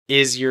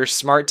Is your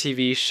smart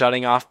TV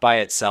shutting off by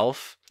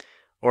itself?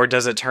 Or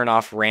does it turn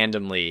off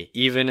randomly,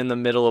 even in the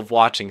middle of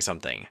watching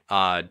something?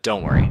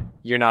 Don't worry,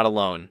 you're not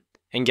alone.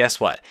 And guess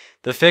what?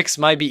 The fix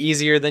might be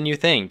easier than you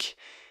think.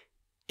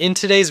 In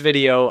today's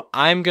video,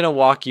 I'm going to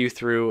walk you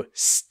through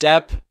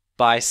step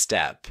by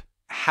step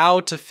how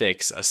to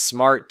fix a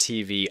smart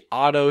TV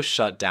auto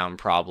shutdown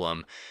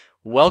problem.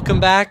 Welcome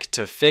back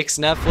to Fix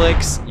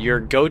Netflix, your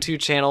go-to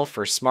channel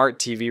for smart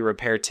TV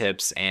repair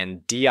tips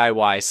and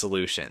DIY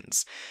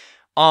solutions.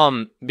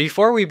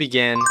 Before we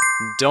begin,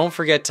 don't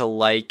forget to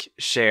like,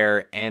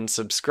 share, and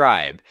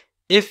subscribe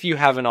if you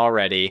haven't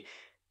already.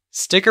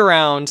 Stick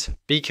around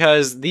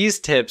because these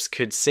tips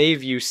could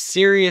save you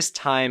serious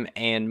time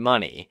and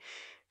money.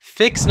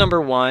 Fix number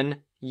 1,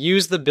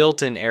 use the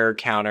built-in error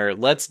counter.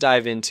 Let's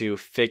dive into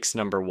fix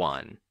number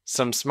 1.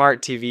 Some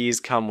smart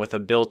TVs come with a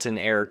built-in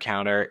error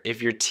counter.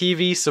 If your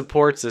TV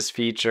supports this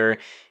feature,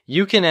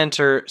 you can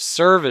enter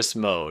service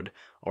mode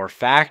or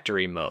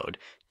factory mode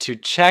to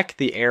check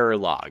the error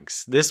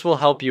logs. This will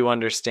help you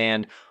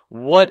understand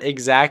what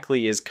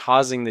exactly is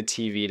causing the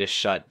TV to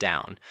shut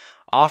down,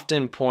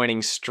 often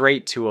pointing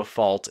straight to a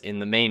fault in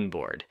the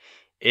mainboard.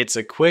 It's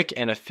a quick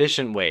and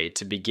efficient way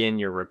to begin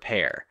your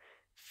repair.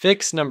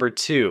 Fix number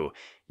 2,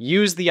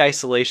 use the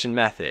isolation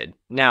method.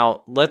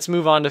 Now, let's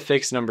move on to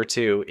fix number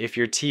 2. If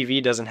your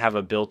TV doesn't have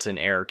a built-in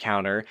error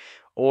counter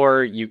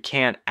or you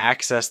can't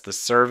access the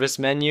service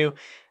menu,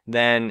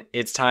 then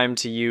it's time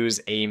to use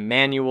a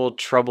manual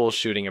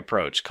troubleshooting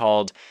approach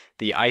called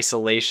the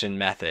isolation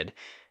method.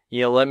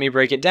 Let me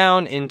break it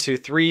down into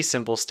 3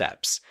 simple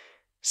steps.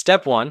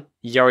 Step 1,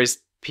 you always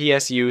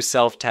PSU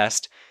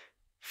Self-Test.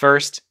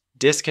 First,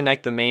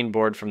 disconnect the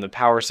mainboard from the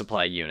power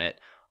supply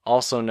unit,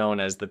 also known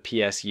as the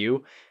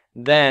PSU.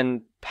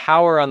 Then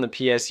power on the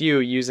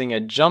PSU using a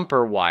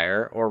jumper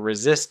wire or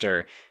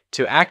resistor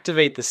to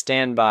activate the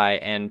standby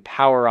and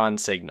power on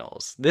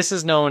signals. This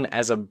is known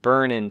as a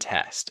burn-in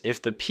test.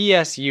 If the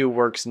PSU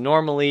works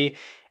normally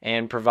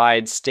and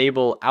provides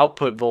stable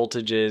output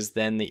voltages,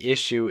 then the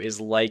issue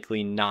is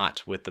likely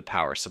not with the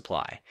power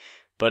supply.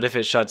 But if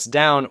it shuts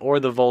down or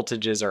the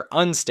voltages are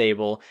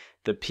unstable,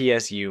 the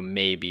PSU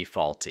may be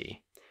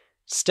faulty.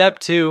 Step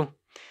 2,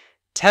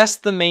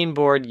 test the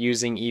mainboard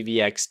using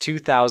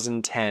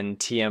EVX2010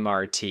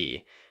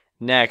 TMRT.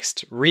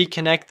 Next,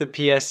 reconnect the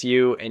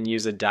PSU and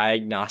use a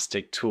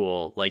diagnostic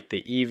tool like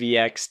the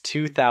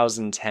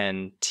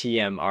EVX2010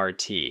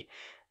 TMRT.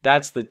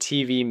 That's the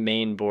TV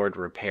mainboard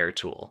repair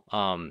tool.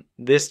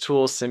 This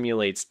tool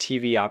simulates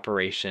TV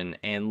operation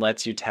and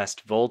lets you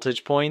test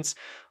voltage points,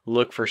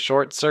 look for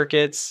short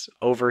circuits,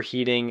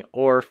 overheating,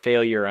 or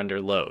failure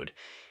under load.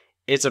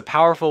 It's a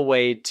powerful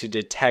way to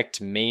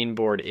detect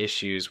mainboard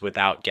issues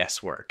without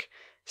guesswork.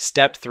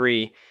 Step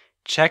 3,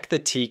 check the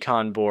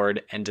TCON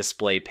board and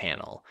display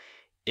panel.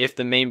 If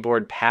the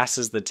mainboard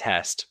passes the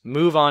test,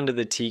 move on to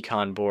the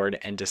TCON board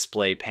and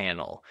display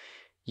panel.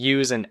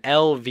 Use an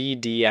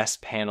LVDS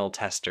Panel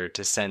Tester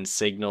to send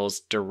signals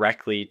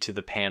directly to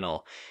the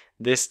panel.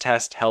 This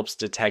test helps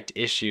detect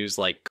issues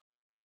like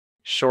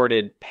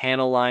shorted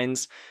panel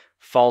lines,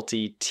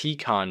 faulty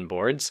TCON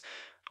boards,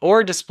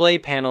 or display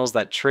panels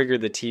that trigger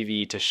the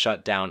TV to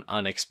shut down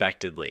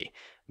unexpectedly.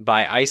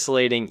 By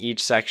isolating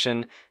each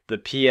section, the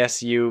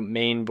PSU,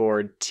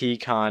 mainboard,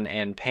 TCON,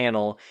 and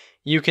panel,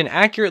 you can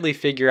accurately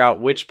figure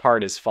out which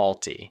part is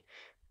faulty.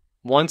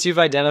 Once you've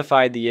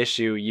identified the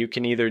issue, you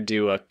can either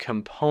do a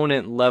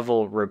component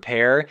level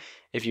repair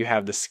if you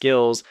have the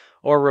skills,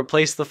 or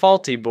replace the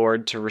faulty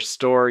board to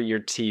restore your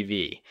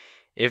TV.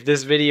 If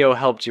this video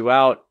helped you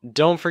out,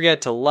 don't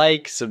forget to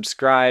like,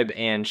 subscribe,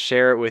 and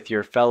share it with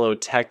your fellow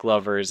tech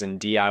lovers and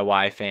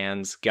DIY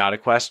fans. Got a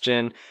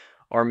question?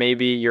 Or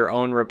maybe your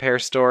own repair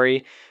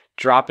story?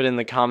 Drop it in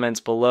the comments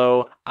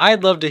below.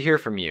 I'd love to hear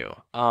from you.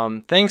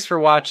 Thanks for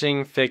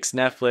watching Fix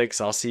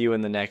Netflix. I'll see you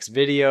in the next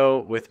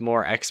video with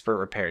more expert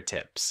repair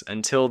tips.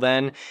 Until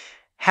then,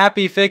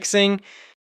 happy fixing!